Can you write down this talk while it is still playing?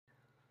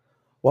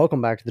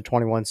Welcome back to the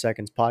 21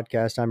 Seconds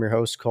Podcast. I'm your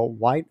host, Colt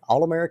White.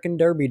 All-American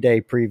Derby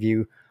Day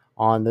preview.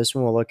 On this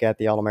one, we'll look at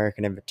the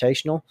All-American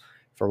Invitational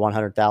for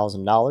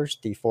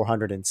 $100,000, the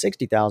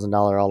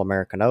 $460,000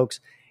 All-American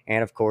Oaks,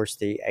 and, of course,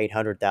 the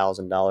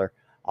 $800,000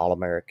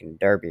 All-American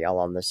Derby. All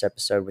on this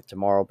episode, with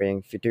tomorrow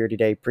being Futurity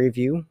Day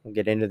preview. We'll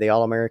get into the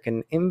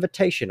All-American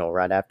Invitational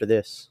right after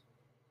this.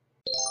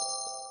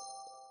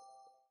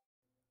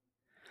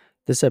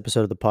 This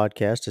episode of the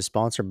podcast is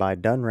sponsored by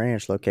Dunn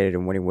Ranch, located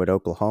in Wynnewood,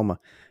 Oklahoma.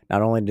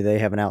 Not only do they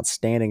have an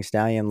outstanding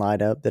stallion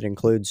lineup that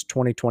includes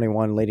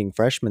 2021 leading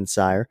freshman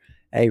sire,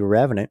 A.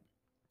 Revenant,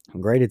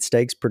 graded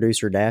stakes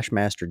producer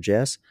Dashmaster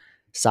Jess,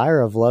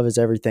 sire of Love is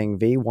Everything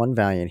V, One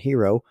Valiant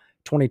Hero,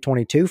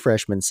 2022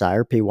 freshman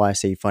sire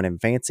PYC Fun and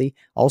Fancy,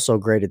 also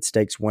graded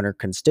stakes winner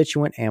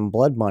Constituent, and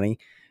Blood Money,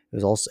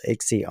 who's also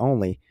ICSI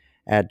only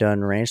at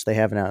Dunn Ranch. They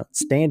have an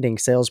outstanding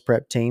sales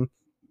prep team,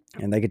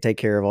 and they can take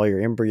care of all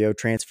your embryo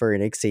transfer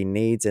and ICSI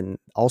needs and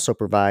also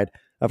provide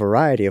a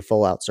variety of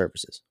full-out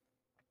services.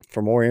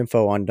 For more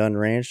info on Dunn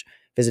Ranch,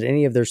 visit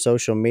any of their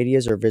social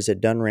medias or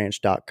visit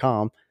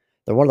dunranch.com.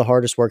 They're one of the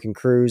hardest working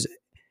crews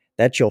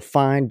that you'll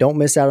find. Don't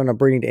miss out on a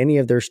breeding to any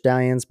of their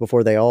stallions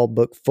before they all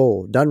book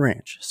full. Dunn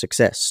Ranch,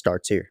 success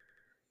starts here.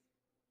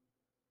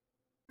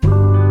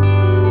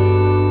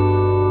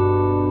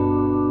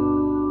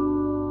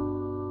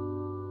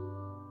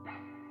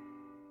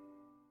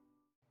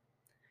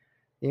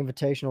 The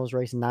Invitational is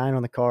race 9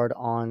 on the card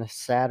on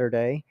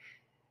Saturday.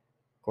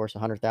 Of course,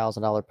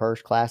 $100,000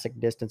 purse, classic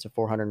distance of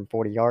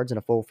 440 yards, and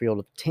a full field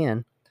of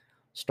 10.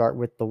 Start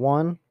with the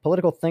 1,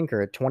 Political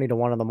Thinker at 20 to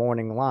 1 on the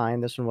morning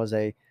line. This one was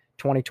a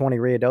 2020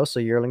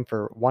 Riadosa yearling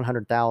for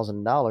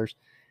 $100,000.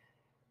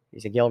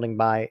 He's a gelding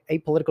by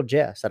Apolitical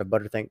Jess out of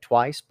Butterthink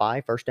Twice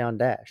by First Down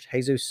Dash.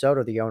 Jesus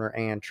Soto, the owner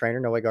and trainer.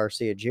 Noe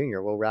Garcia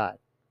Jr. will ride.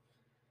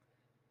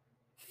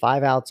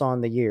 5 outs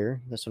on the year.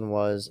 This one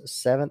was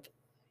 7th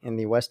in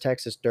the West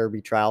Texas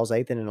Derby trials,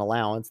 8th in an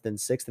allowance, then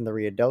 6th in the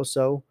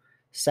Riadoso,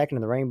 2nd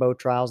in the Rainbow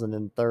trials, and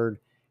then 3rd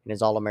in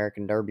his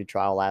All-American Derby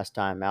trial last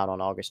time out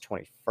on August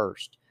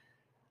 21st.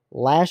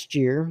 Last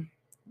year,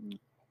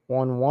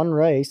 won one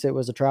race. It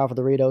was a trial for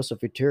the Riadosa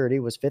Futurity,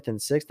 was 5th and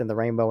 6th in the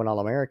Rainbow and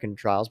All-American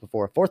trials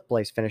before a 4th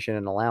place finish in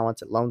an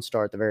allowance at Lone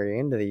Star at the very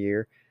end of the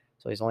year.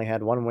 So he's only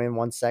had 1 win,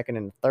 1 second,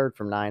 and 3rd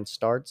from 9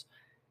 starts.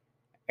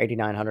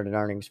 $8,900 in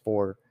earnings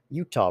for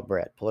Utah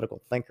bred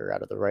Political Thinker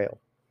out of the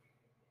rail.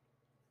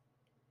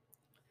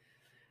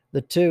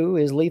 The 2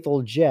 is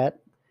Lethal Jet,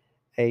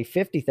 a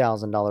 $50,000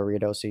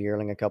 Riadosa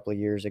yearling a couple of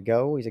years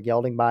ago. He's a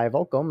gelding by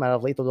Volcom out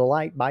of Lethal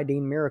Delight by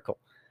Dean Miracle.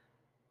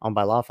 Owned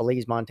by La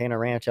Feliz Montana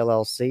Ranch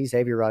LLC,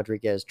 Xavier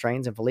Rodriguez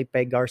trains, and Felipe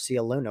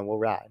Garcia Luna will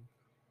ride.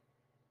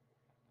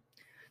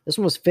 This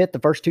one was 5th the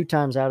first 2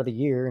 times out of the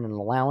year in an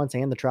allowance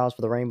and the trials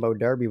for the Rainbow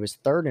Derby. Was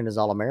 3rd in his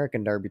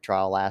All-American Derby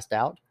trial last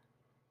out.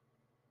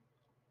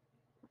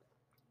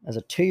 As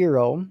a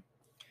 2-year-old,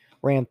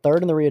 ran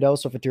 3rd in the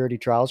Riadosa Futurity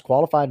trials,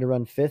 qualified to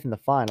run 5th in the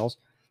finals.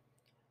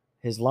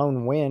 His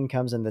lone win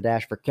comes in the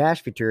Dash for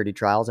Cash Futurity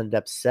trials, ended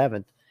up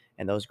 7th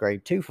in those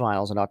Grade 2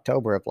 finals in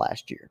October of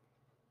last year.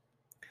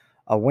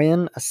 A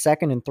win, a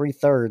 2nd, and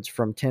 3/3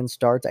 from 10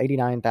 starts,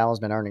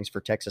 $89,000 in earnings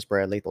for Texas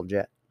bred Lethal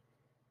Jet.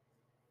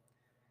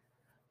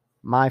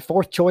 My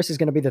 4th choice is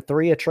going to be the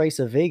 3, A Trace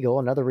of Eagle,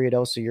 another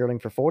Riadosa yearling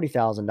for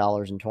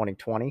 $40,000 in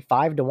 2020.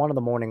 5 to 1 on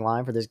the morning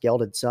line for this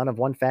gelded son of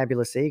One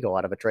Fabulous Eagle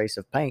out of A Trace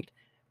of Paint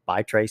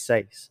by Trace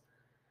Ace.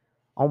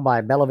 Owned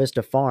by Bella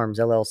Vista Farms,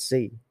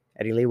 LLC.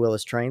 Eddie Lee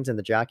Willis trains, and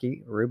the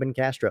jockey Ruben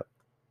Castro.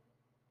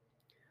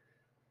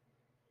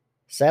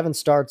 7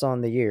 starts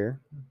on the year.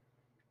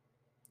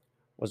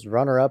 Was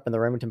runner-up in the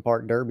Remington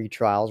Park Derby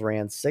trials,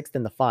 ran 6th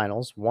in the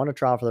finals, won a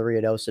trial for the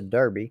Riadosa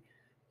Derby,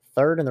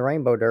 3rd in the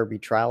Rainbow Derby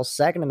trials,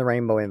 2nd in the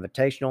Rainbow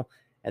Invitational,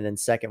 and then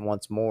 2nd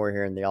once more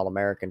here in the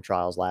All-American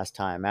trials last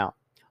time out.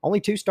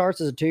 Only 2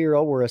 starts as a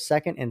 2-year-old were a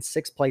 2nd and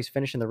 6th place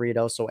finish in the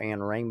Riadosa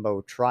and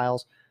Rainbow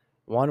trials.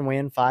 1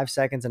 win, 5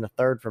 seconds, and a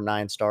 3rd from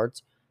 9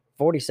 starts.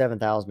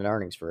 $47,000 in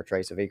earnings for A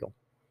Trace of Eagle.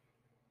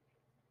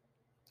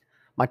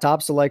 My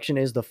top selection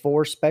is the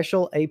 4,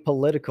 Special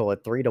Apolitical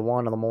at 3 to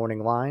 1 on the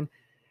morning line.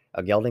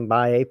 A gelding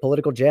by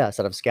Apolitical Jess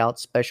out of Scout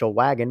Special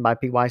Wagon by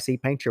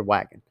PYC Paint Your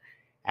Wagon.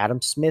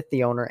 Adam Smith,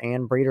 the owner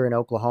and breeder in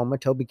Oklahoma.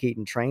 Toby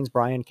Keaton trains,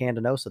 Brian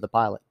Candanosa, the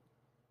pilot.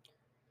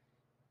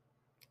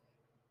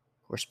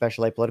 Where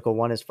Special Apolitical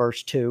won his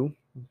first 2,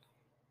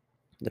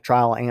 the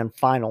trial and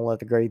final at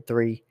the Grade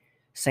 3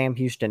 Sam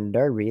Houston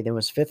Derby, then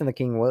was 5th in the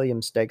King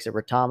William Stakes at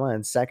Retama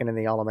and 2nd in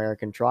the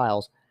All-American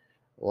trials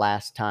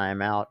last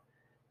time out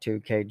to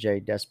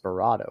KJ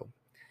Desperado.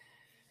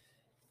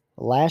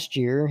 Last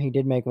year, he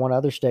did make one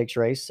other stakes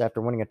race after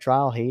winning a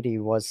trial heat. He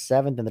was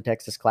 7th in the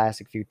Texas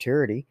Classic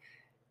Futurity,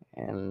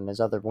 and his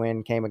other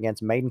win came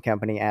against Maiden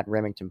Company at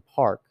Remington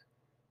Park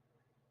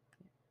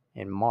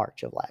in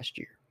March of last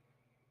year.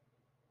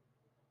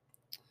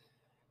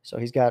 So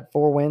he's got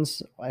 4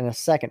 wins and a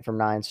 2nd from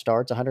 9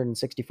 starts,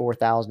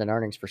 $164,000 in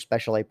earnings for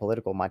Special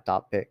Apolitical, my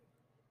top pick.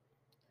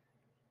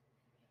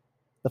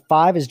 The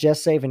 5 is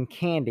Just Saving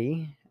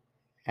Candy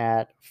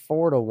at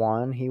 4 to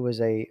 1. He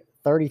was a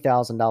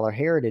 $30,000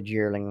 Heritage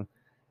Yearling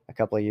a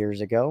couple of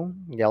years ago,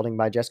 gelding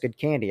by Just Good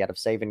Candy out of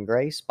Saving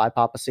Grace by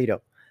Papacito.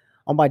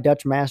 Owned by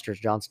Dutch Masters,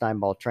 John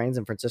Steinball trains,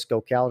 and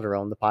Francisco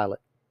Calderon, the pilot.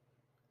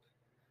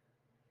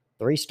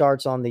 3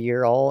 starts on the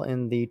year, all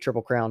in the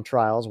Triple Crown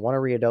trials. Won a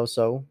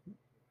Ruidoso.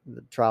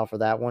 The trial for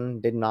that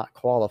one did not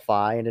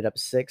qualify. Ended up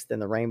 6th in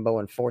the Rainbow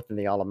and 4th in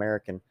the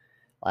All-American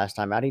last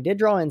time out. He did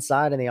draw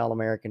inside in the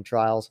All-American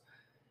trials,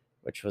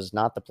 which was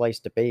not the place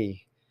to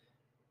be,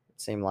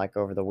 it seemed like,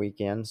 over the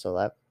weekend. So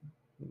that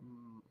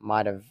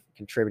might have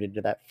contributed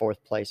to that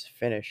 4th place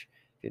finish.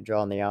 If you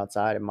draw on the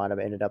outside, it might have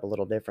ended up a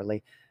little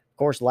differently. Of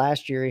course,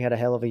 last year he had a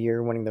hell of a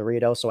year, winning the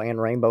Ruidoso and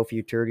Rainbow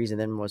Futurities, and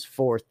then was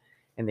 4th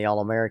in the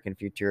All-American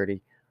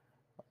Futurity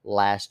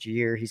last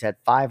year. He's had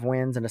 5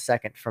 wins and a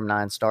second from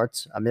 9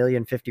 starts,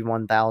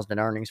 $1,051,000 in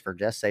earnings for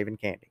Just Saving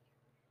Candy.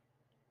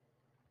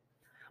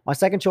 My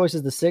second choice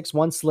is the 6,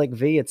 One Slick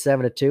V at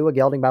 7-2, a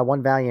gelding by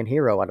One Valiant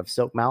Hero out of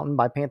Silk Mountain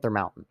by Panther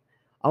Mountain.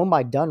 Owned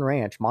by Dunn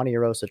Ranch, Monte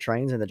Rosa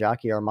trains, and the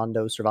jockey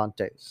Armando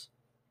Cervantes.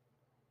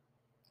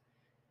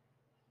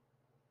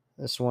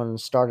 This one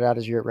started out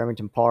his year at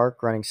Remington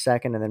Park, running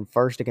 2nd and then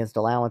 1st against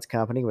Allowance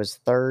Company, was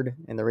 3rd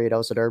in the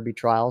Ruidoso Derby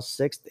trials,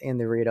 6th in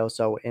the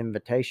Ruidoso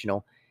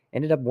Invitational.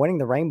 Ended up winning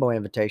the Rainbow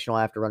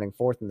Invitational after running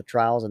 4th in the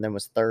trials, and then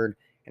was 3rd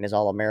in his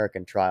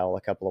All-American trial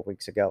a couple of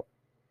weeks ago.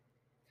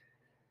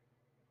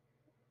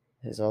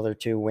 His other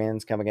 2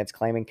 wins come against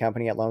Claiming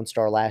Company at Lone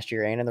Star last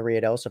year and in the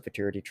Ruidoso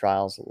Futurity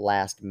trials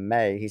last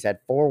May. He's had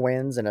 4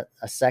 wins and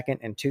a second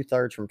and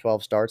 2/3 from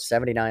 12 starts,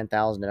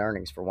 $79,000 in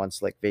earnings for One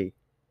Slick V.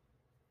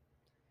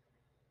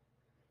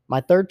 My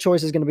third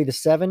choice is going to be the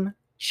 7,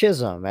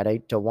 Chisholm at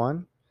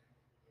 8-1.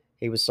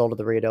 He was sold at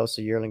the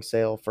Ruidoso yearling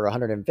sale for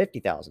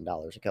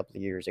 $150,000 a couple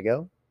of years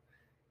ago.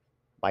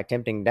 By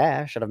Tempting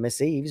Dash out of Miss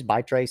Eves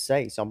by Trace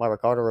Sace, owned by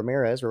Ricardo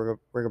Ramirez,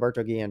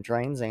 Rigoberto Guillen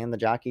trains, and the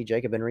jockey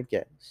Jacob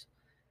Enriquez.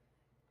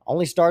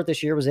 Only start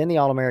this year was in the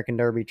All-American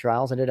Derby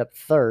trials, ended up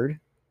 3rd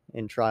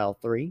in Trial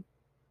 3.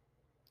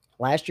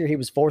 Last year he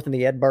was 4th in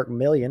the Ed Burke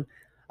Million,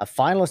 a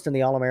finalist in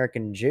the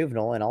All-American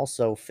Juvenile, and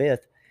also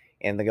 5th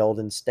in the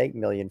Golden State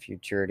Million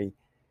Futurity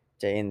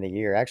to end the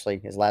year. Actually,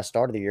 his last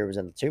start of the year was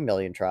in the 2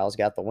 million trials,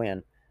 got the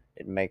win,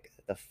 didn't make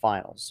the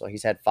finals. So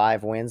he's had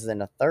 5 wins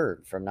and a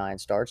third from 9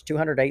 starts,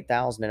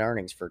 $208,000 in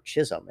earnings for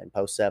Chisholm in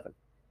Post 7.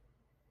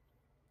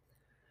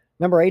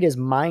 Number 8 is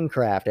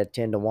Minecraft at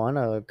 10-1,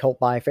 a colt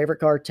by Favorite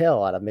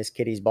Cartel out of Miss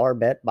Kitty's Bar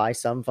Bet by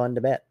Some Fun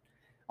to Bet.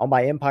 Owned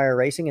by Empire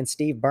Racing and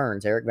Steve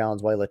Burns, Eric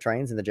Valenzuela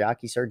trains, and the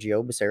jockey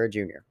Sergio Becerra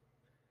Jr.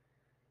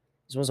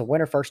 This was a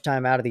winner first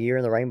time out of the year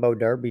in the Rainbow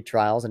Derby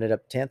trials, ended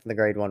up 10th in the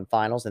Grade 1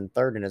 finals and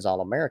 3rd in his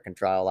All-American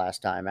trial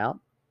last time out.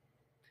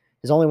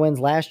 His only wins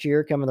last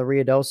year come in the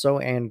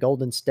Ruidoso and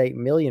Golden State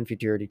Million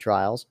Futurity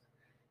trials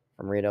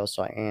from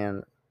Ruidoso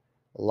and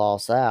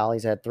Los Al.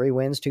 He's had 3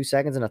 wins, 2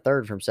 seconds, and a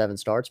third from 7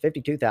 starts,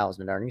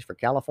 $52,000 in earnings for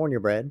California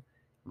bred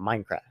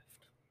Minecraft.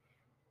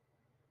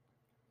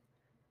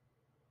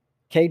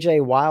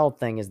 KJ Wild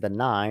Thing is the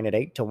 9 at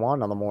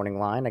 8-1 on the morning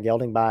line, a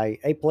gelding by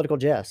Apolitical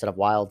Jess out of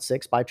Wild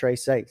 6 by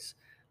Trace Sace,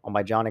 owned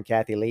by John and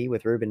Kathy Lee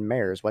with Ruben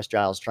Mayers, West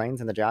Giles trains,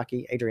 and the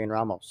jockey Adrian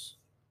Ramos.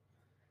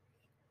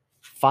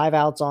 5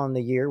 outs on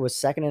the year, was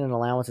 2nd in an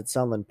allowance at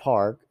Sunland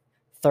Park,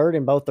 3rd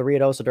in both the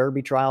Ruidoso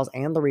Derby trials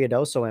and the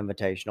Ruidoso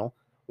Invitational,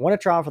 won a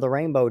trial for the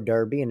Rainbow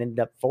Derby and ended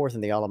up 4th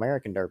in the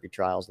All-American Derby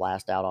trials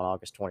last out on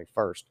August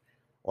 21st.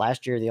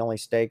 Last year, the only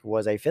stake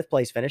was a 5th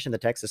place finish in the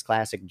Texas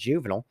Classic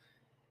Juvenile.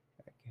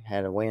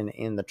 Had a win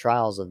in the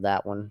trials of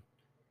that one.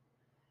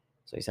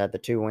 So he's had the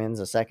 2 wins,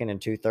 a second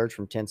and 2/3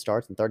 from 10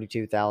 starts, and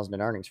 $32,000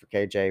 in earnings for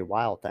KJ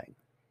Wild Thing.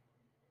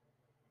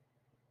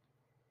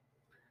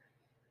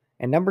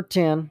 And number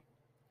 10,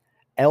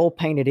 El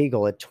Painted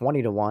Eagle at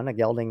 20-1, a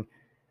gelding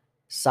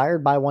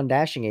sired by One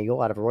Dashing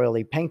Eagle out of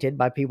Royally Painted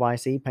by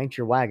PYC Paint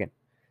Your Wagon.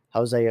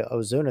 Jose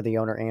Ozuna, the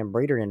owner and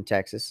breeder in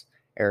Texas.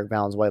 Eric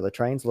Valenzuela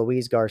trains,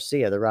 Luis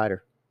Garcia, the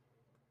rider.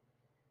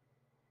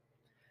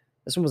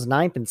 This one was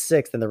 9th and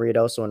 6th in the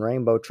Ruidoso and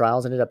Rainbow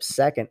trials, ended up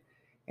 2nd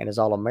in his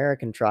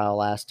All-American trial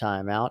last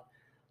time out.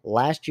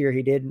 Last year,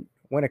 he did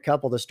win a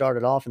couple that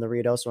started off in the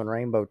Ruidoso and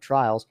Rainbow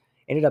trials,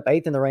 ended up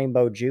 8th in the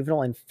Rainbow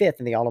Juvenile and 5th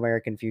in the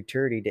All-American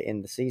Futurity to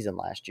end the season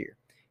last year.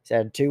 He's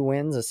had 2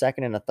 wins, a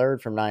second and a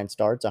third from 9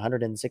 starts,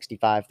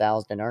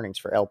 $165,000 in earnings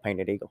for El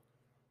Painted Eagle.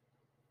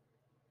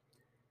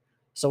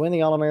 So in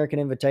the All-American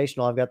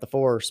Invitational, I've got the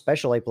 4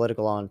 Special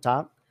Apolitical on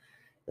top,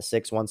 the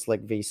 6 One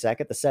Slick V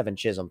second, the 7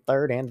 Chisholm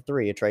third, and the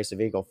 3 A Trace of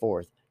Eagle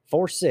fourth.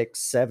 4, 6,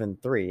 7,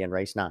 3 in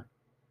race 9.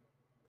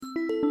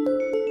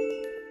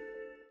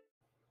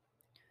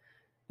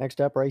 Next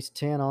up, race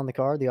 10 on the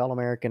card, the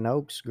All-American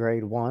Oaks,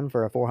 grade 1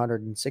 for a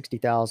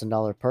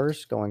 $460,000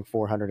 purse, going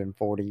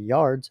 440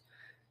 yards.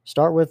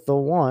 Start with the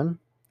 1.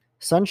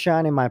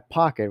 Sunshine in My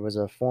Pocket was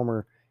a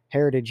former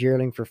Heritage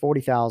yearling for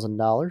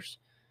 $40,000.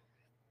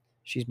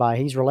 She's by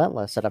He's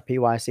Relentless at a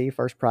PYC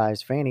First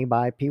Prize Fanny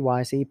by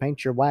PYC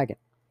Paint Your Wagon.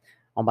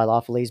 Owned by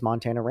La Feliz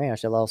Montana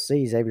Ranch,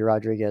 LLC, Xavier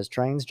Rodriguez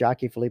trains,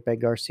 jockey Felipe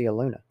Garcia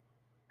Luna.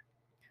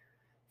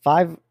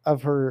 5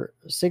 of her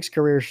 6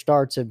 career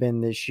starts have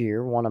been this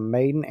year. Won a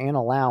maiden and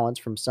allowance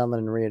from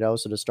Sunland and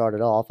Ruidoso to start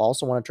it off.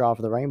 Also won a trial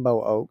for the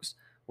Rainbow Oaks.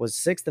 Was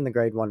 6th in the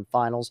Grade 1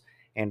 finals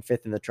and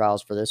 5th in the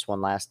trials for this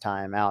one last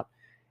time out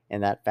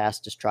in that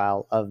fastest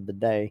trial of the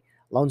day.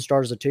 Lone Star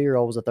as a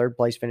 2-year-old was a third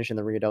place finish in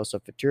the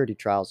Ruidoso Futurity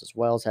trials as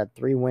well. Has had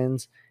 3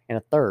 wins and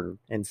a third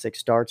in 6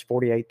 starts,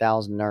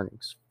 48,000 in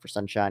earnings for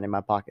Sunshine in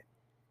my pocket.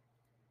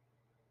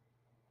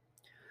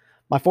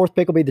 My fourth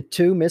pick will be the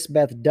 2, Miss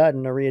Beth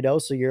Dutton, a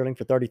Ruidoso yearling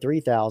for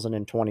 $33,000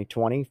 in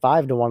 2020,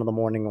 5-1 on the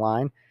morning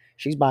line.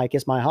 She's by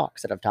Kiss My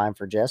Hawks out of Time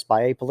for Jess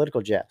by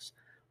Apolitical Jess,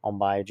 owned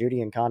by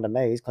Judy and Conda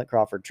Mays, Clint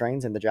Crawford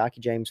trains, and the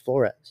jockey James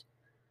Flores.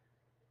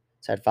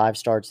 It's had 5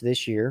 starts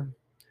this year,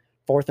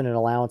 4th in an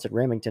allowance at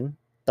Remington,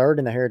 3rd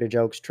in the Heritage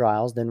Oaks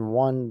trials, then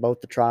won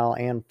both the trial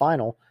and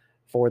final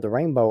for the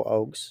Rainbow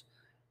Oaks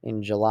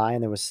in July,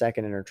 and then was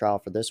 2nd in her trial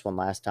for this one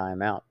last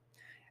time out.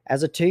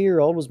 As a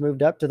 2-year-old, was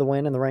moved up to the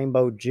win in the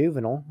Rainbow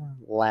Juvenile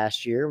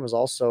last year, and was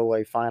also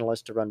a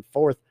finalist to run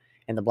 4th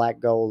in the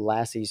Black Gold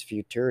Lassie's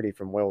Futurity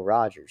from Will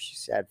Rogers.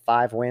 She's had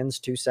 5 wins,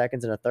 2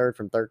 seconds, and a third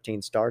from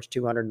 13 starts,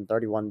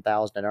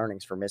 $231,000 in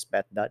earnings for Miss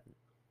Beth Dutton.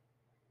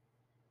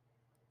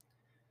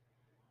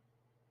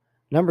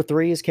 Number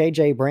 3 is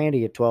KJ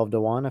Brandy at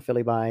 12-1, a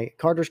filly by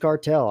Carter's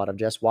Cartel out of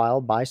Jess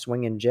Wild by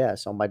Swingin'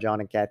 Jess, owned by John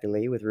and Kathy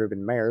Lee with Ruben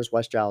Mayers,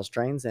 West Giles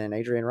trains, and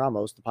Adrian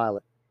Ramos, the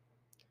pilot.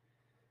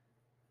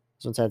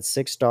 This one's had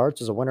 6 starts,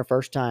 was a winner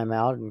first time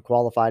out, and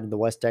qualified in the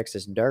West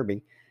Texas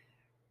Derby.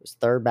 Was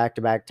 3rd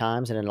back-to-back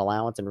times in an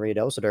allowance and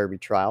Ruidoso Derby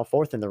trial,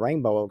 4th in the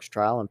Rainbow Oaks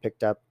trial, and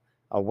picked up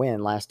a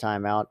win last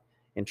time out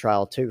in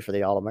Trial 2 for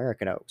the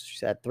All-American Oaks.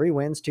 She's had 3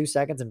 wins, 2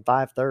 seconds, and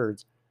 5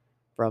 thirds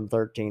from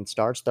 13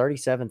 starts,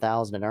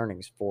 $37,000 in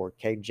earnings for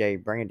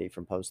KJ Brandy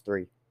from Post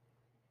 3.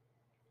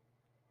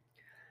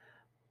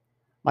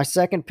 My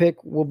second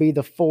pick will be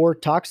the 4,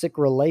 Toxic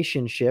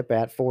Relationship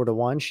at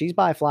 4-1. She's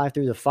by Fly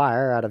Through the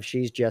Fire out of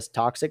She's Just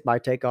Toxic by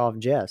Takeoff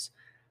Jess,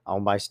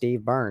 owned by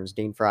Steve Burns,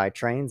 Dean Fry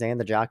trains, and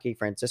the jockey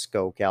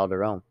Francisco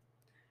Calderon.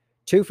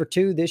 2 for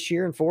 2 this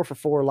year and 4 for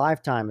 4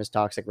 lifetime is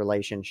Toxic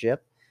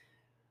Relationship.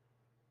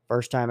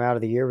 First time out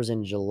of the year was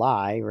in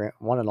July,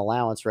 won an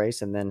allowance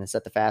race, and then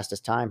set the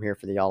fastest time here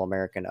for the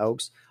All-American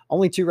Oaks.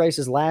 Only 2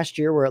 races last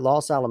year were at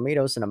Los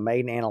Alamitos and a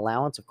maiden and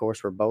allowance, of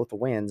course, were both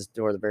wins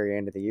toward the very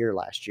end of the year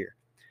last year.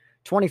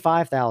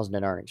 $25,000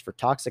 in earnings for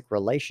Toxic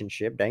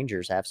Relationship,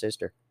 Danger's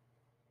half-sister.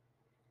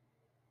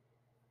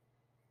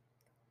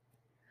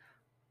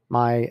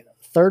 My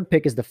third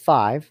pick is the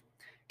 5,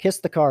 Kiss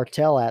the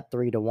Cartel at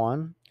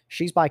 3-1.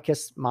 She's by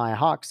Kiss My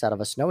Hawks out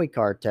of a Snowy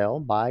Cartel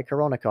by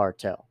Corona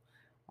Cartel,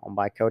 owned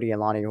by Cody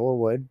and Lonnie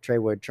Horwood,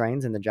 Treywood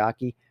trains, and the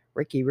jockey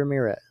Ricky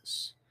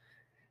Ramirez.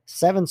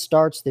 7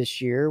 starts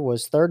this year,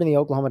 was 3rd in the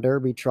Oklahoma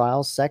Derby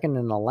trials, 2nd in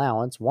an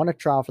allowance, won a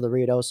trial for the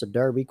Ruidoso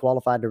Derby,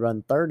 qualified to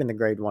run 3rd in the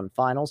Grade 1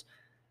 finals,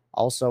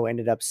 also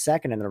ended up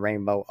 2nd in the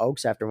Rainbow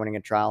Oaks after winning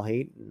a trial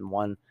heat, and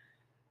won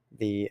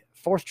the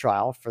 4th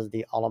trial for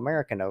the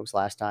All-American Oaks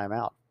last time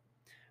out.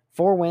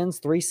 4 wins,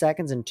 3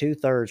 seconds, and 2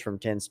 thirds from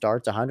 10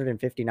 starts,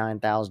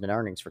 $159,000 in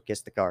earnings for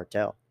Kiss the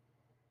Cartel.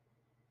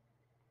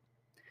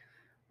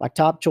 My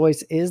top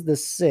choice is the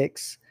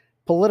 6,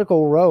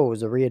 Political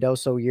Rose, a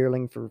Ruidoso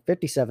yearling for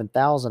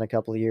 $57,000 a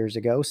couple of years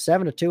ago,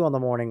 7-2 on the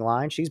morning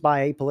line. She's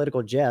by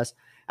Apolitical Jess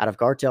out of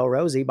Cartel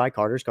Rosie by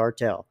Carter's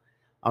Cartel,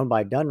 owned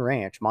by Dunn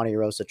Ranch, Monte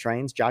Rosa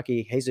trains,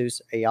 jockey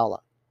Jesus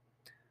Ayala.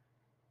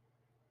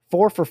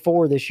 4 for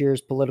 4 this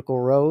year's Political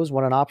Rose,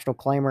 won an optional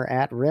claimer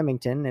at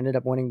Remington, ended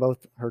up winning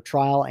both her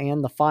trial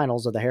and the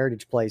finals of the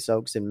Heritage Place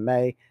Oaks in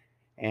May,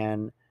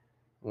 and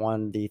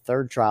won the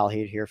 3rd trial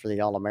heat here for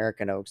the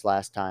All-American Oaks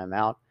last time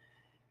out.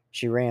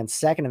 She ran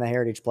 2nd in the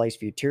Heritage Place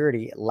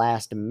Futurity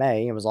last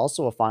May and was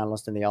also a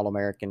finalist in the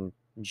All-American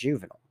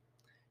Juvenile.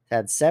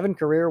 Had 7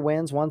 career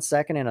wins, 1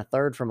 second and a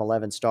third from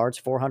 11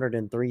 starts,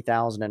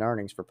 $403,000 in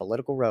earnings for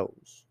Political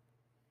Rose.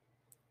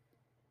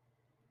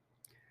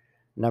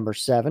 Number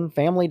 7,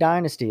 Family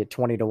Dynasty at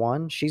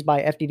 20-1. She's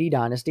by FDD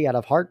Dynasty out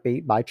of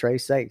Heartbeat by Trey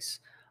Sace,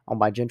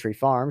 owned by Gentry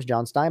Farms,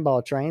 John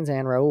Steinball trains,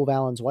 and Raul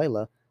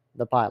Valenzuela,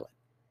 the pilot.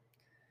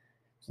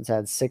 She's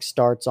had 6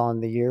 starts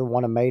on the year,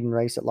 won a maiden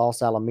race at Los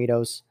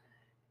Alamitos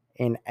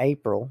in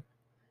April,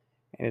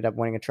 ended up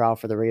winning a trial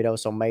for the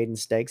Ruidoso Maiden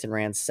Stakes and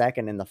ran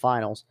 2nd in the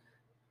finals,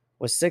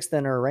 was 6th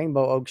in her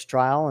Rainbow Oaks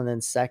trial and then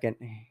 2nd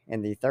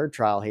in the 3rd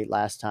trial heat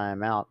last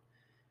time out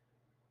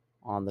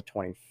on the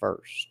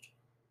 21st.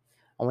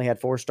 Only had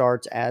 4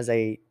 starts as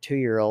a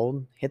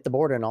 2-year-old, hit the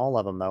board in all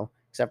of them though,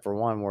 except for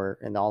one where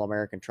in the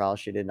All-American trial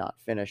she did not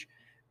finish.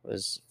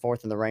 Was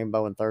 4th in the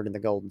Rainbow and 3rd in the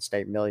Golden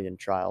State Million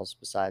trials.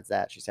 Besides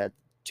that, she's had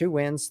 2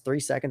 wins, 3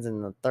 seconds,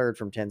 and the third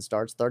from 10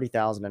 starts,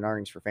 $30,000 in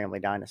earnings for Family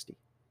Dynasty.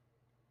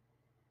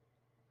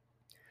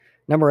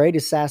 Number 8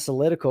 is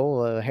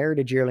Sassolitical, a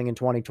Heritage yearling in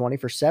 2020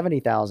 for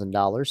 $70,000,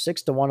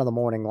 6-1 on the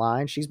morning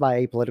line. She's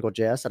by Apolitical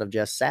Jess out of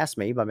Jess Sass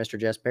Me by Mr.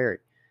 Jess Perry.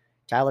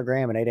 Tyler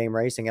Graham and 8 Aim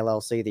Racing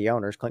LLC, the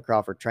owners, Clint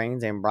Crawford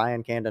trains, and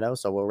Brian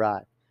Candanoso will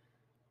ride.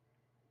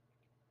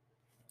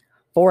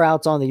 4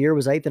 outs on the year,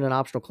 was 8th in an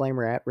optional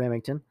claimer at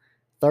Remington,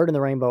 third in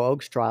the Rainbow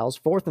Oaks trials,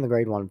 fourth in the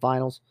Grade 1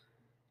 finals,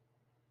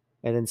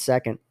 and then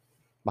second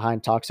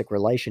behind Toxic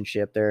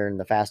Relationship there in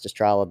the fastest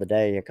trial of the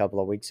day a couple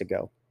of weeks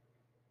ago.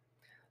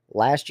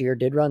 Last year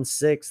did run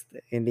sixth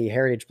in the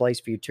Heritage Place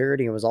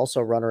Futurity and was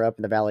also runner-up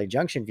in the Valley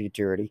Junction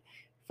Futurity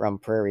from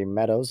Prairie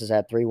Meadows. Has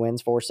had 3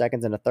 wins, 4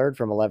 seconds, and a third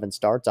from 11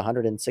 starts,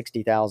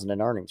 $160,000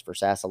 in earnings for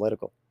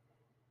Sassalytical.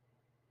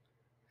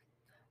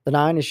 The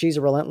 9 is She's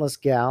a Relentless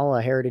Gal,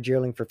 a Heritage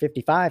yearling for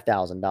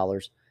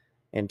 $55,000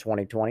 in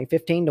 2020.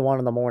 15 to 1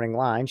 on the morning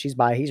line. She's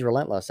by He's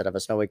Relentless out of a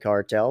Snowy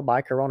Cartel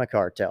by Corona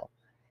Cartel.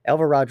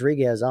 Elva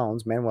Rodriguez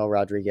owns, Manuel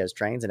Rodriguez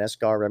trains, and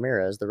Escar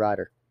Ramirez the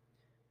rider.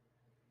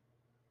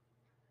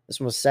 This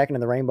one was second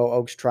in the Rainbow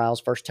Oaks trials,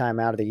 first time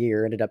out of the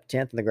year. Ended up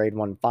 10th in the Grade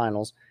 1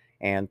 finals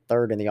and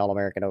third in the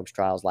All-American Oaks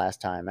trials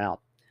last time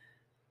out.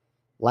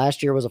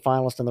 Last year was a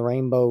finalist in the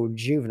Rainbow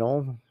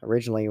Juvenile.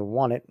 Originally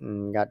won it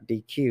and got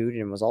DQ'd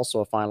and was also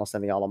a finalist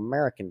in the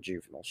All-American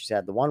Juvenile. She's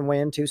had the 1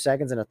 win, 2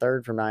 seconds, and a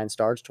third from 9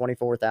 starts,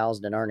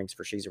 $24,000 in earnings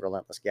for She's a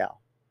Relentless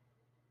Gal.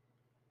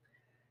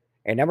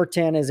 And number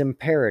 10 is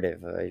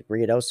Imperative, a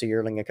Ruidoso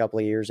yearling a couple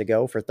of years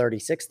ago for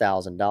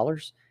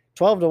 $36,000.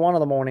 12 to 1 on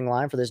the morning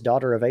line for this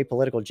Daughter of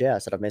Apolitical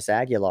Jess out of Miss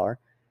Aguilar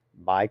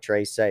by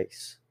Trace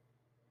Ace.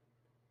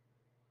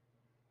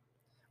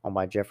 Owned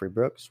by Jeffrey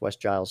Brooks,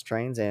 West Giles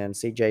Trains, and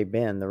CJ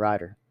Ben, the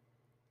rider.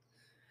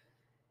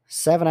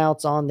 7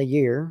 outs on the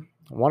year.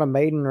 Won a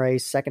maiden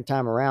race second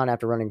time around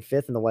after running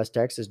 5th in the West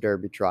Texas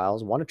Derby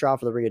trials. Won a trial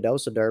for the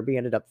Ruidoso Derby.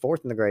 Ended up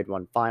 4th in the Grade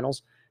 1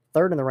 finals.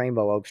 3rd in the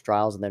Rainbow Oaks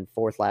trials. And then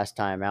 4th last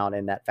time out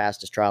in that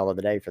fastest trial of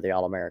the day for the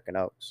All-American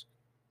Oaks.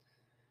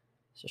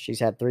 So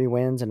she's had 3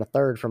 wins and a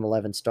third from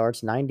 11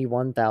 starts.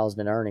 $91,000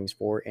 in earnings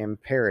for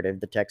Imperative,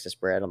 the Texas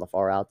bred on the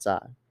far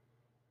outside.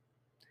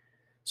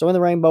 So in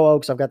the Rainbow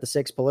Oaks, I've got the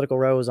 6 Political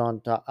Rose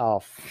on top.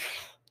 Oh,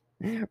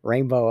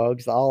 Rainbow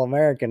Oaks, the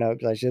All-American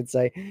Oaks, I should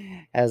say,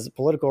 has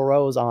Political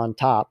Rose on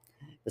top,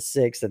 the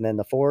 6, and then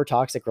the 4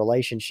 Toxic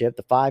Relationship,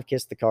 the 5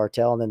 Kiss the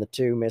Cartel, and then the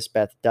 2 Miss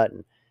Beth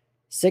Dutton.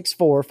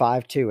 6-4,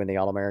 5-2 in the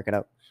All-American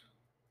Oaks.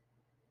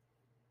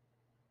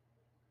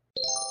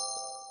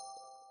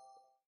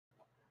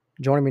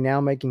 Joining me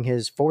now, making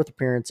his 4th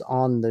appearance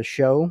on the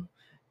show,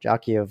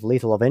 jockey of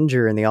Lethal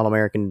Avenger in the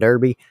All-American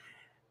Derby,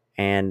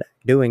 and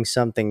doing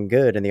something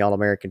good in the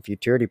All-American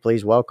Futurity.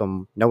 Please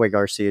welcome Noe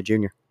Garcia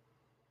Jr.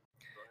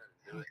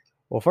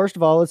 Well, first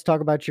of all, let's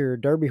talk about your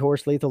Derby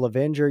horse, Lethal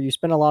Avenger. You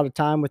spent a lot of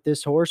time with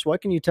this horse.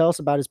 What can you tell us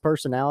about his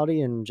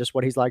personality and just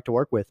what he's like to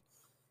work with?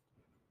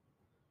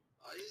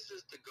 He's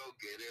just a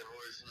go-get-it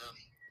horse, you know.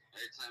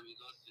 Every time he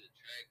goes to the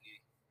track,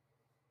 he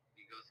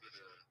goes with a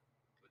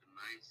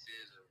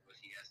mindset of what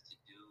he has to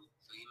do,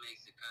 so he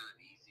makes it kind of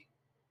easy. I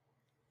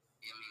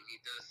mean, he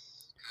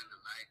does kind of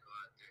like go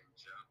out there and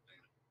jump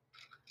and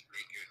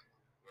make your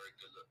work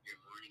your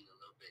morning a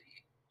little bit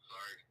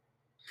hard.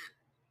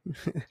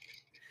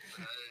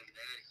 But other than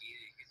that,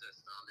 he's a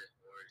solid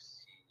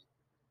horse.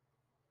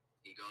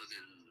 He goes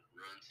and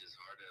runs his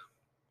heart out.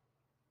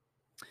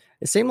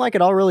 It seemed like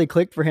it all really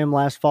clicked for him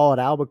last fall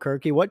at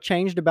Albuquerque. What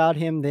changed about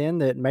him then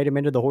that made him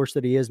into the horse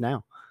that he is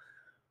now?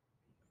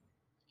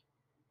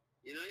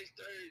 You know, he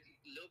started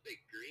a little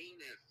bit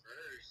green at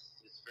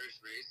first. His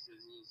first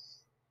races, he was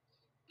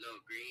a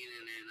little green,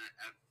 and then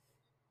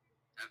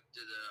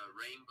after the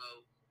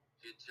Rainbow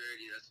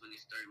Futurity, that's when he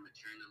started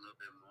maturing a little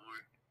bit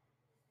more.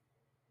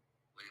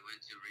 When he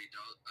went to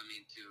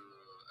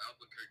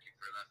Albuquerque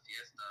for La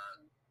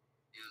Fiesta,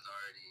 he was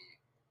already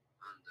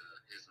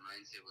his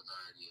mindset was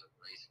already a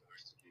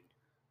racehorse to do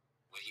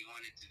what he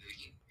wanted to do.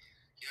 He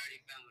already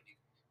found what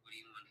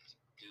he wanted to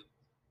do.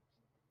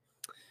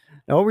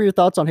 Now, what were your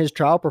thoughts on his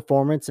trial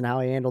performance and how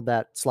he handled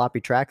that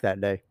sloppy track that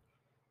day?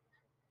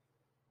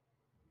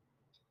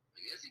 I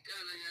guess he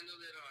kind of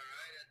handled it all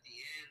right at the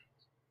end.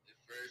 The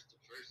first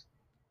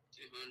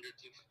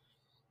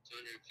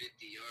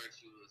 250 yards,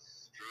 he was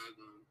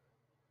struggling.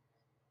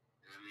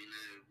 I mean,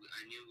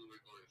 I knew we were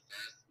going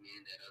fast, me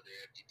and that other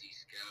FTT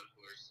Scout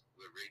horse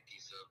with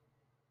Ricky, so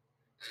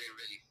I didn't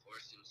really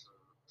force him so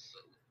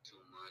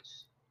too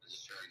much. I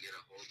just tried to get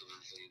a hold of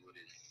him so he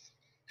wouldn't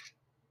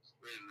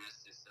really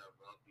mess himself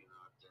up, you know,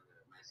 after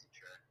the messy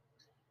track.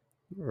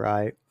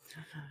 Right.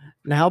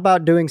 Now, how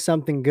about doing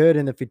something good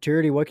in the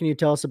Futurity? What can you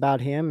tell us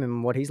about him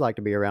and what he's like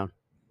to be around?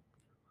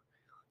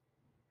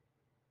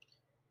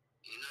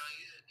 You know,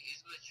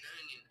 he's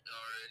maturing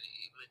already.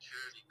 He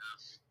matured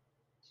enough.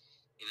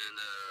 You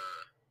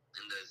know,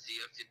 in the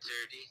Zia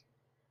Futurity,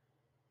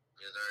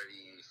 he's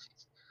already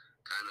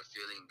kind of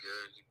feeling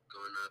good,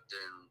 going out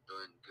there and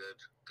doing good.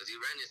 Because he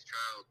ran his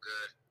trial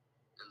good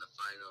in the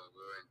final. We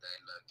weren't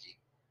that lucky.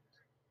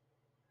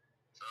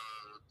 So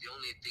the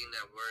only thing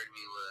that worried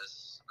me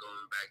was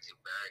going back to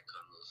back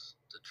on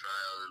the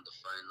trial and the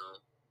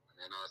final, and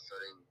then all of a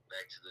sudden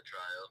back to the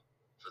trial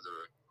for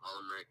the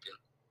All-American.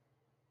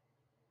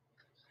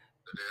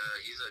 But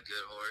he's a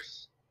good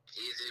horse.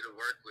 Easy to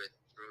work with,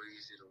 real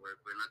easy to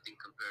work with. Nothing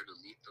compared to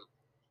Lethal.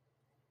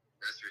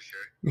 That's for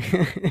sure.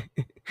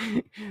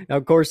 Now,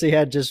 of course, he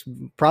had just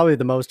probably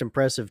the most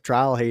impressive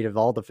trial heat of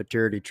all the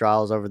futurity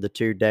trials over the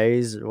 2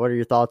 days. What are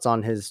your thoughts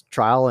on his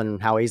trial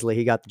and how easily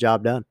he got the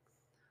job done?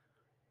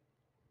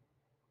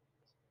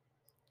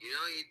 He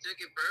took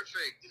it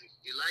perfect.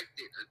 He liked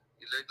it.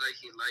 It looked like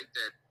he liked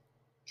that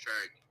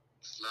track,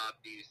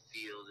 sloppy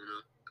field.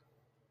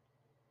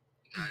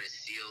 He got it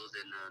sealed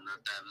and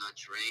not that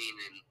much rain,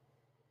 and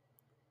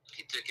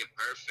he took it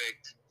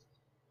perfect.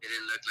 It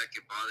didn't look like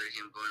it bothered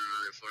him going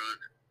another 440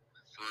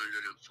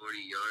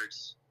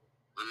 yards.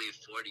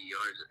 40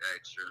 yards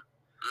extra.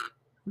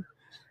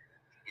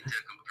 He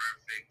took him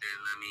perfect,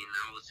 and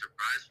I was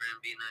surprised for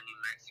him being a New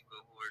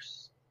Mexico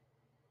horse.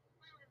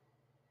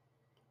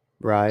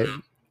 Right.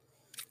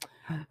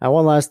 Now,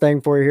 one last thing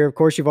for you here. Of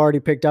course, you've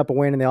already picked up a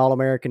win in the All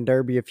American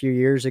Derby a few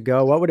years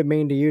ago. What would it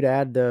mean to you to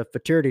add the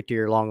futurity to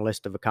your long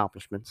list of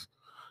accomplishments?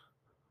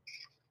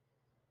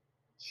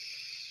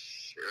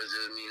 It was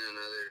just mean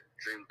another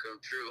dream come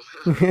true.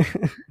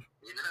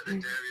 The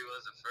Derby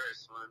was the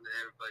first one.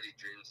 Everybody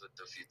dreams with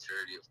the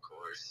futurity, of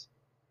course.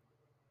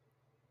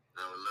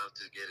 I would love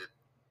to get it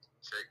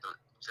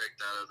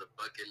checked out of the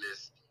bucket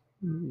list.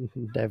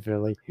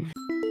 Definitely.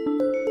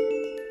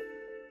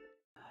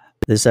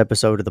 This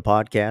episode of the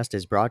podcast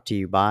is brought to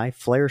you by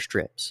Flare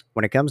Strips.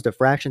 When it comes to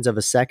fractions of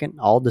a second,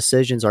 all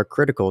decisions are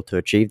critical to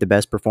achieve the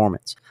best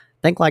performance.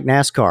 Think like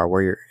NASCAR,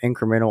 where your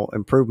incremental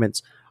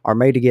improvements are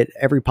made to get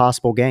every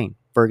possible gain.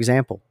 For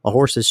example, a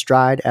horse's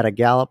stride at a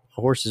gallop,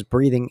 a horse's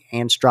breathing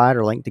and stride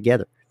are linked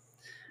together.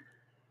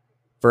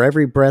 For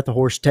every breath a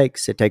horse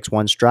takes, it takes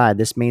one stride.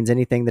 This means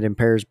anything that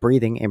impairs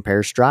breathing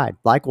impairs stride.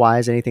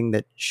 Likewise, anything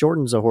that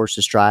shortens a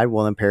horse's stride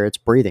will impair its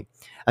breathing.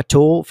 A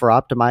tool for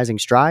optimizing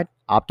stride,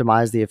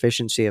 optimize the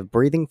efficiency of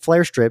breathing.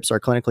 Flare strips are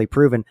clinically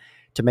proven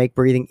to make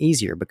breathing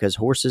easier because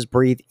horses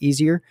breathe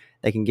easier.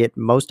 They can get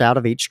most out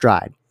of each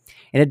stride.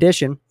 In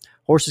addition,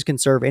 horses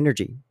conserve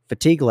energy,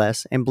 fatigue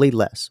less, and bleed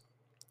less.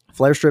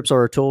 Flare strips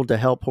are a tool to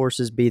help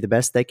horses be the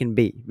best they can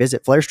be.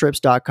 Visit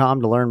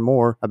flarestrips.com to learn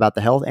more about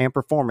the health and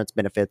performance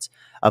benefits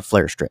of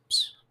flare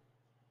strips.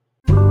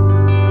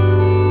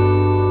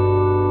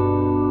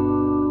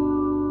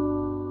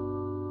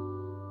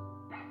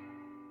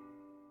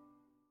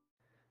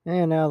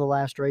 And now the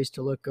last race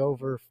to look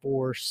over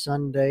for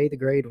Sunday, the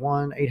Grade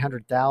 1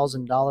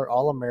 $800,000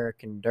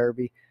 All-American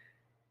Derby.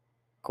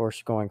 Of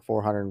course, going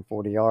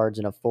 440 yards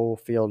in a full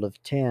field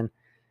of 10.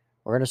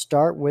 We're going to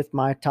start with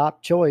my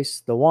top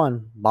choice, the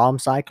one, Bomb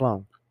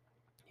Cyclone.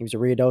 He was a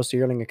Rio Dos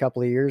yearling a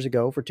couple of years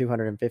ago for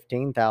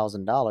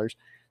 $215,000.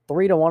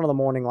 3-1 on the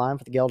morning line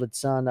for the gelded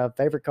son of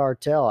Favorite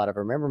Cartel out of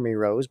Remember Me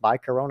Rose by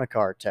Corona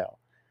Cartel.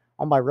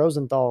 Owned by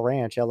Rosenthal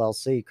Ranch,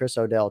 LLC, Chris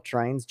Odell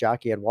trains,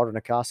 jockey Eduardo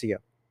Nicasio.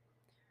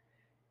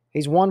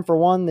 He's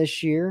 1-for-1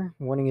 this year,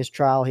 winning his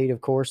trial heat,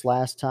 of course,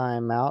 last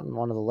time out in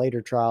one of the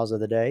later trials of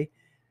the day.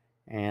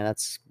 And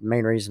that's the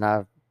main reason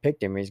I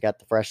picked him. He's got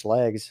the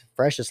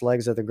freshest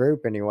legs of the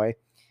group anyway,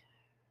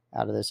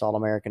 out of this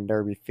All-American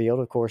Derby field.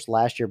 Of course,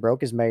 last year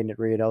broke his maiden at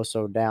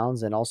Ruidoso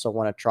Downs and also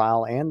won a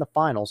trial and the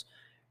finals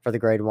for the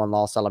Grade 1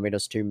 Los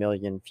Alamitos 2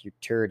 Million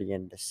Futurity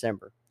in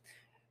December.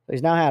 So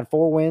he's now had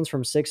 4 wins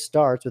from 6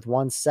 starts with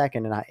 1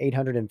 second and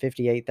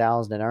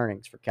 $858,000 in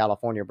earnings for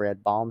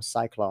California-bred Bomb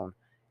Cyclone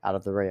out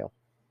of the rail.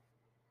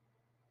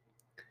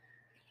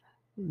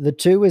 The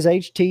 2 is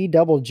HT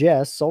Double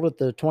Jess, sold at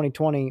the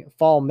 2020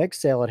 Fall Mix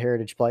Sale at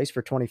Heritage Place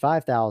for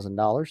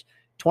 $25,000.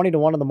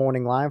 20-1 on the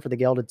morning line for the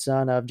gelded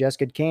son of Jess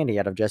Good Candy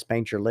out of Just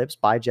Paint Your Lips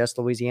by Jess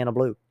Louisiana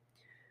Blue.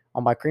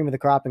 Owned by Cream of the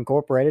Crop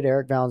Incorporated,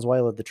 Eric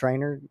Valenzuela, the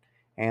trainer,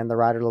 and the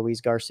rider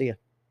Luis Garcia.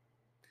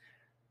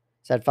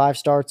 He's had 5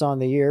 starts on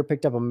the year,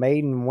 picked up a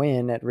maiden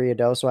win at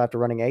Ruidoso after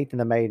running 8th in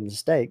the maiden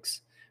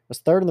stakes.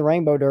 Was 3rd in the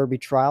Rainbow Derby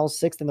trial,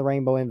 6th in the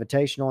Rainbow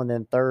Invitational, and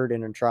then 3rd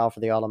in a trial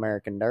for the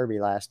All-American Derby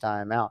last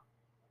time out.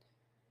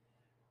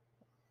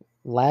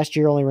 Last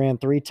year only ran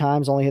 3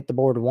 times, only hit the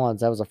board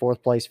once. That was a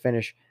 4th place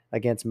finish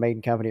against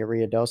Maiden Company at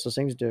Ruidoso.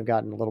 Seems to have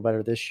gotten a little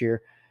better this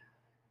year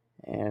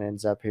and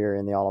ends up here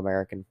in the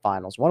All-American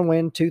Finals. 1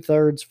 win,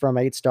 2/3 from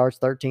 8 starts,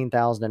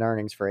 $13,000 in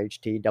earnings for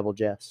HT Double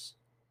Jess.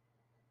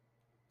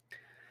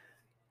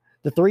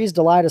 The 3 is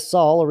Delight of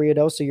Saul, a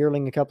Ruidoso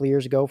yearling a couple of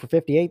years ago for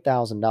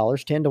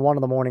 $58,000. 10-1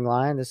 on the morning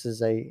line. This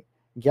is a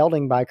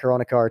gelding by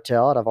Corona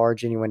Cartel out of Our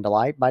Genuine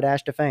Delight by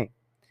Dash to Fame.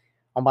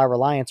 Owned by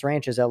Reliance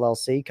Ranches,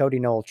 LLC, Cody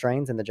Knoll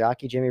trains, and the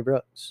jockey Jimmy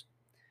Brooks.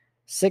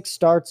 6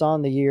 starts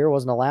on the year,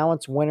 was an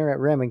allowance winner at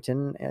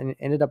Remington, and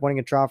ended up winning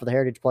a trial for the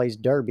Heritage Place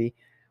Derby,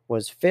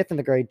 was 5th in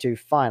the Grade 2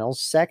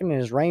 finals, 2nd in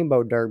his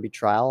Rainbow Derby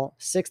trial,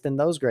 6th in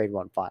those Grade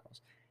 1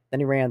 finals. Then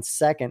he ran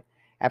 2nd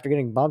after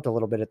getting bumped a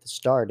little bit at the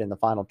start in the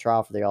final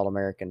trial for the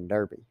All-American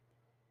Derby.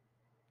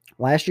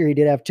 Last year he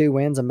did have 2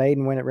 wins, a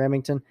maiden win at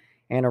Remington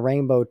and a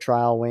Rainbow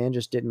trial win,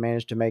 just didn't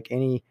manage to make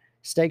any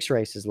stakes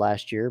races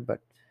last year,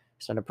 but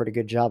he's done a pretty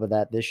good job of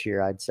that this year,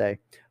 I'd say.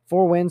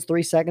 4 wins,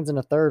 3 seconds, and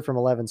a third from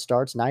 11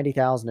 starts,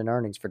 $90,000 in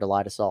earnings for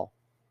Delight of Saul.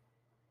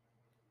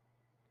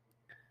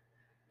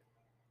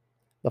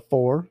 The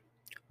 4,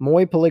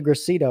 Muy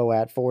Peligrosito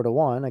at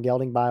 4-1, a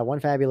gelding by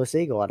One Fabulous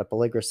Eagle out of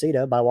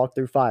Peligrosita by Walk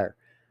Through Fire.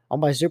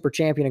 Owned by Super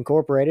Champion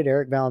Incorporated,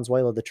 Eric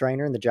Valenzuela, the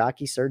trainer, and the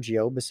jockey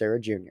Sergio Becerra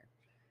Jr.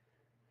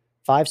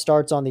 5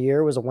 starts on the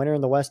year, was a winner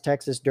in the West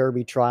Texas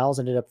Derby trials,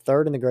 ended up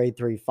third in the Grade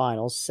 3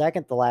 finals,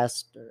 second the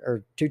last,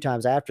 or 2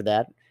 times after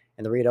that,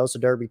 in the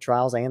Ruidoso Derby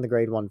trials and the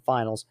Grade 1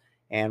 finals,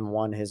 and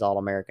won his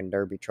All-American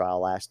Derby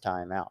trial last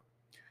time out.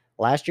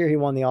 Last year, he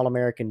won the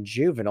All-American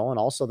Juvenile and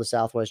also the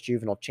Southwest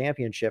Juvenile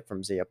Championship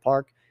from Zia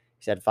Park.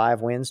 He's had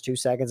 5 wins, 2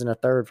 seconds, and a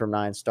third from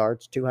 9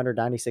 starts,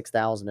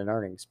 $296,000 in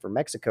earnings for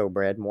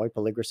Mexico-bred Muy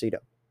Peligrosito.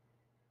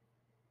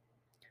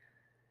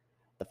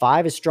 The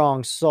 5 is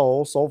Strong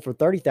Soul, sold for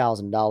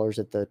 $30,000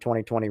 at the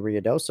 2020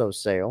 Ruidoso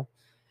sale.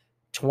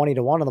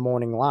 20-1 on the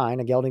morning line,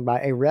 a gelding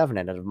by a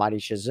Revenant of Mighty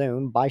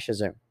Shazoom by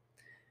Shazoom.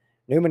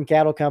 Newman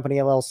Cattle Company,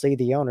 LLC,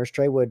 the owners,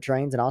 Treywood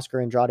Trains, and Oscar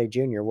Andrade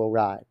Jr. will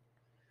ride.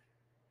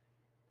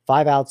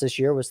 5 outs this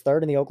year, was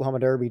third in the Oklahoma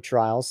Derby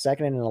trials,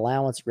 second in an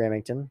allowance at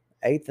Remington,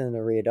 8th in the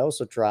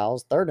Ruidoso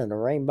trials, third in the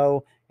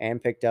Rainbow,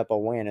 and picked up a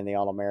win in the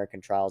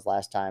All-American trials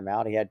last time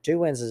out. He had 2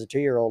 wins as a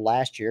 2-year-old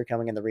last year,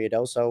 coming in the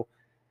Ruidoso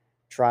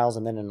trials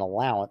and then an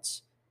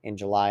allowance in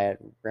July at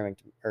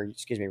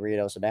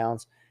Ruidoso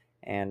Downs,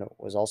 and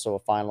was also a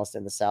finalist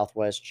in the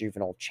Southwest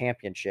Juvenile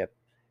Championship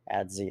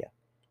at Zia.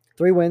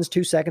 3 wins,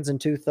 2 seconds, and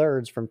 2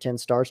 thirds from 10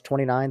 starts,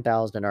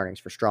 $29,000 in earnings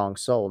for Strong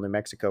Soul, New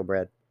Mexico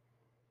bred.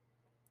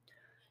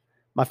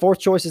 My 4th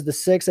choice is the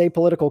 6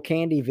 Apolitical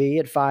Candy V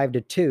at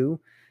 5-2,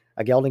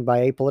 a gelding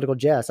by Apolitical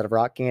Jess out of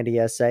Rock Candy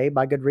SA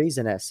by Good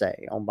Reason SA,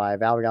 owned by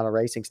Valeriano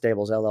Racing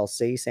Stables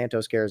LLC,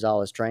 Santos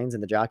Carrizales Trains,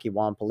 and the jockey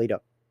Juan Polito.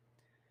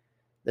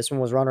 This one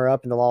was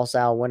runner-up in the Los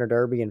Al Winter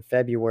Derby in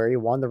February,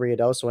 won the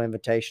Ruidoso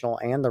Invitational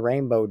and the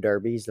Rainbow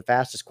Derby. He's the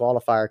fastest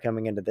qualifier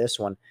coming into this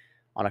one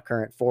on a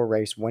current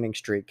 4-race winning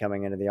streak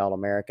coming into the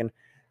All-American.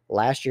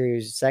 Last year, he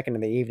was second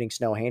in the Evening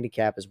Snow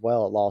Handicap as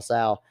well at Los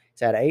Al. He's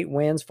had 8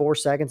 wins, 4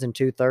 seconds, and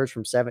 2 thirds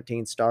from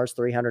 17 starts,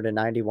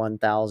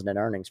 $391,000 in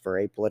earnings for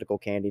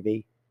Apolitical Candy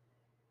V.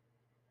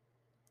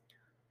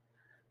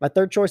 My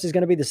 3rd choice is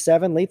going to be the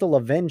 7 Lethal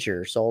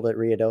Avenger, sold at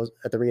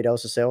the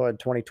Ruidoso sale in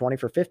 2020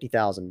 for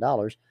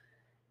 $50,000.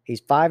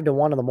 He's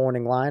 5-1 on the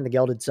morning line, the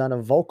gelded son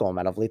of Volcom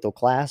out of Lethal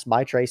Class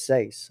by Trace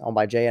Sace, owned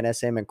by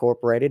JNSM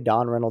Incorporated,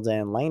 Don Reynolds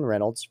and Lane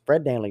Reynolds.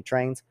 Fred Danley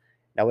trains.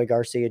 Noe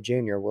Garcia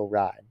Jr. will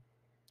ride.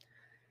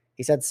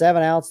 He's had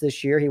 7 outs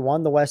this year. He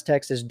won the West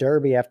Texas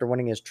Derby after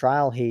winning his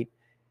trial heat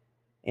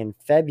in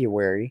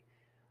February.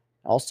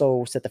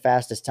 Also set the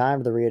fastest time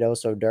to the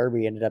Ruidoso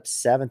Derby, ended up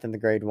 7th in the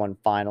Grade 1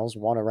 finals,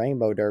 won a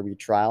Rainbow Derby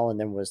trial, and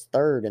then was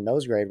 3rd in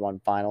those Grade 1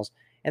 finals.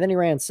 And then he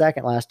ran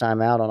 2nd last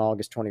time out on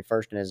August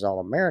 21st in his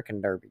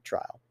All-American Derby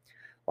trial.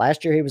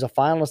 Last year, he was a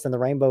finalist in the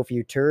Rainbow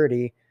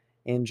Futurity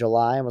in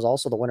July and was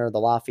also the winner of the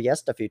La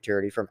Fiesta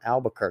Futurity from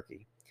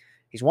Albuquerque.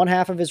 He's won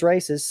half of his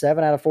races,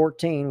 7 out of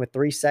 14, with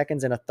 3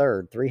 seconds and a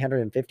third,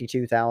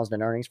 $352,000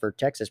 in earnings for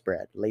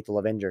Texas-bred Lethal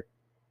Avenger.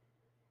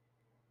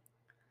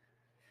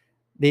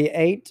 The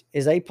 8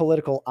 is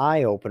Apolitical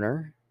Eye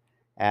Opener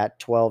at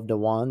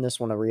 12-1.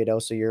 This one a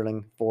Ruidoso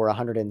yearling for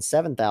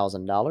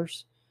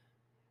 $107,000.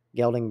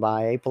 Gelding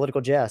by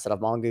Apolitical Jess out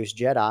of Mongoose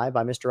Jedi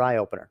by Mr. Eye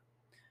Opener.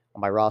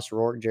 By Ross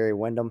Rourke, Jerry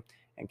Wyndham,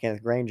 and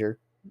Kenneth Granger.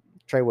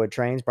 Treywood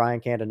Trains,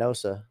 Brian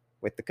Candanosa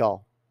with the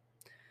call.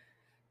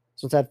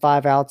 This one's had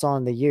 5 outs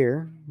on the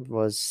year.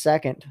 Was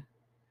second,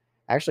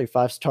 actually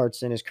 5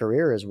 starts in his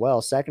career as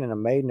well. Second in a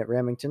maiden at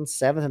Remington,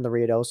 7th in the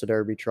Ruidoso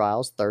Derby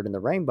trials, 3rd in the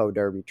Rainbow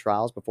Derby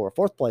trials before a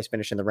 4th place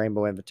finish in the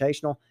Rainbow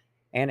Invitational,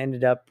 and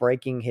ended up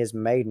breaking his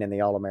maiden in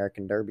the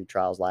All-American Derby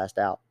trials last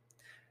out.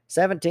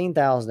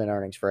 $17,000 in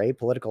earnings for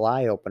Apolitical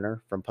Eye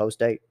Opener from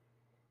Post 8.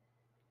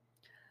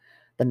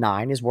 The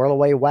 9 is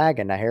Whirlaway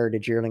Wagon, a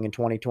heritage yearling in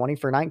 2020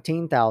 for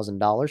 $19,000,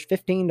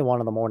 15-1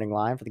 on the morning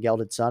line for the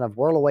gelded son of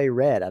Whirlaway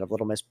Red out of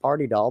Little Miss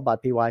Party Doll by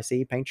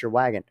PYC Paint Your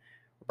Wagon.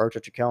 Roberto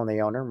Chacon, the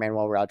owner,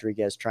 Manuel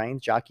Rodriguez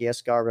trains, jockey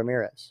Escar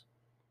Ramirez.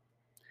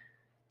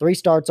 3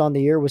 starts on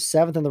the year, was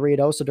 7th in the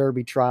Ruidoso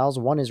Derby trials,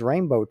 won his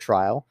Rainbow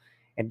trial,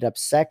 ended up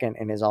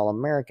 2nd in his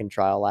All-American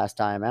trial last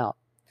time out.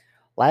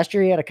 Last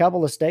year, he had a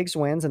couple of stakes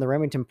wins in the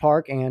Remington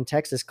Park and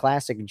Texas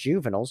Classic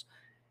Juveniles.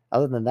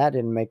 Other than that,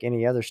 didn't make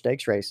any other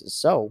stakes races.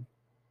 So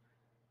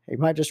he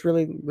might just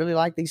really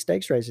like these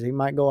stakes races. He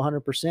might go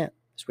 100%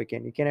 this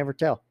weekend. You can't ever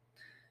tell.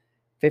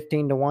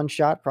 15-1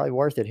 shot, probably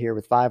worth it here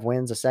with 5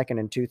 wins, a second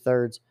and 2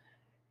 thirds,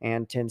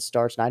 and 10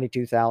 starts,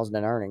 $92,000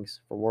 in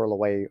earnings for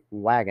Whirlaway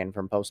Wagon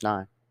from Post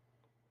 9.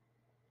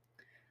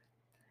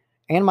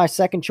 And my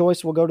second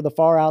choice will go to the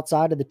far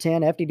outside of the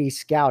 10, FDD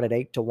Scout at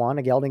 8-1,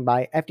 a gelding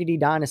by FDD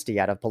Dynasty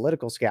out of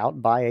Political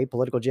Scout by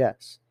Apolitical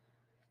Jess.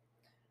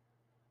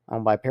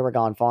 Owned by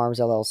Paragon Farms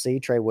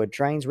LLC, Treywood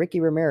Trains,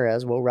 Ricky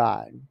Ramirez will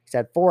ride. He's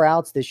had 4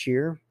 outs this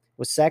year,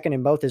 was second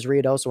in both his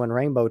Ruidoso and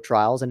Rainbow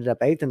trials, ended up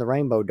 8th in the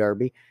Rainbow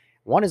Derby,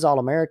 won his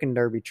All-American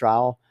Derby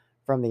trial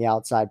from the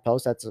outside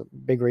post. That's a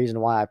big reason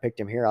why I picked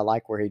him here. I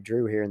like where he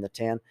drew here in the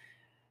 10.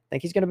 I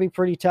think he's going to be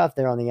pretty tough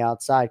there on the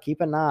outside. Keep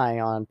an eye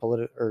on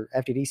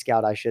FDD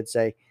Scout, I should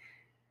say,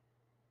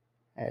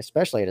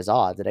 especially at his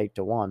odds at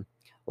 8-1.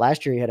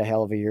 Last year, he had a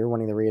hell of a year,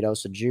 winning the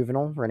Ruidoso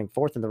Juvenile, running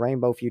fourth in the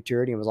Rainbow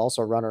Futurity, and was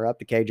also runner-up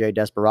to KJ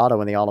Desperado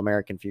in the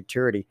All-American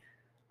Futurity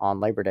on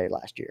Labor Day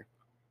last year.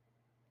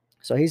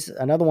 So he's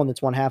another one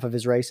that's won half of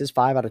his races,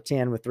 5 out of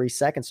 10, with 3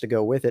 seconds to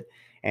go with it,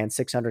 and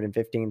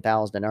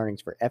 $615,000 in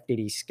earnings for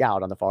FDD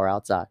Scout on the far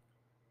outside.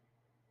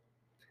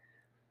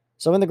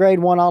 So in the Grade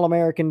 1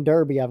 All-American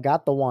Derby, I've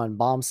got the 1,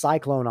 Bomb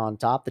Cyclone on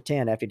top, the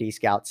 10, FDD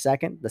Scout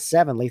second, the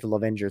 7, Lethal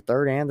Avenger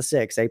third, and the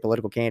 6,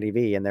 Apolitical Candy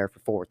V in there for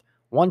fourth.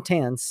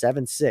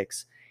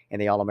 110-7-6 in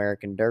the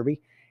All-American Derby.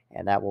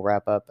 And that will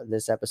wrap up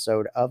this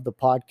episode of the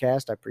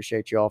podcast. I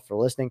appreciate you all for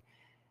listening.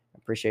 I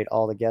appreciate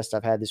all the guests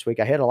I've had this week.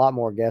 I had a lot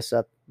more guests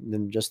up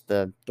than just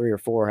the 3 or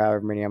 4,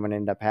 however many I'm going to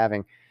end up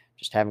having.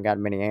 Just haven't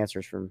gotten many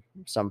answers from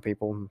some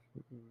people,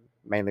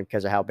 mainly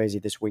because of how busy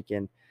this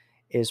weekend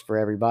is for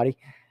everybody.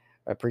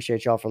 I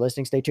appreciate y'all for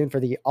listening. Stay tuned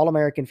for the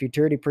All-American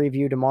Futurity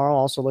preview tomorrow.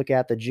 Also look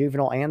at the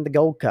Juvenile and the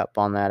Gold Cup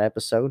on that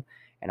episode.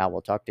 And I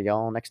will talk to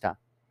y'all next time.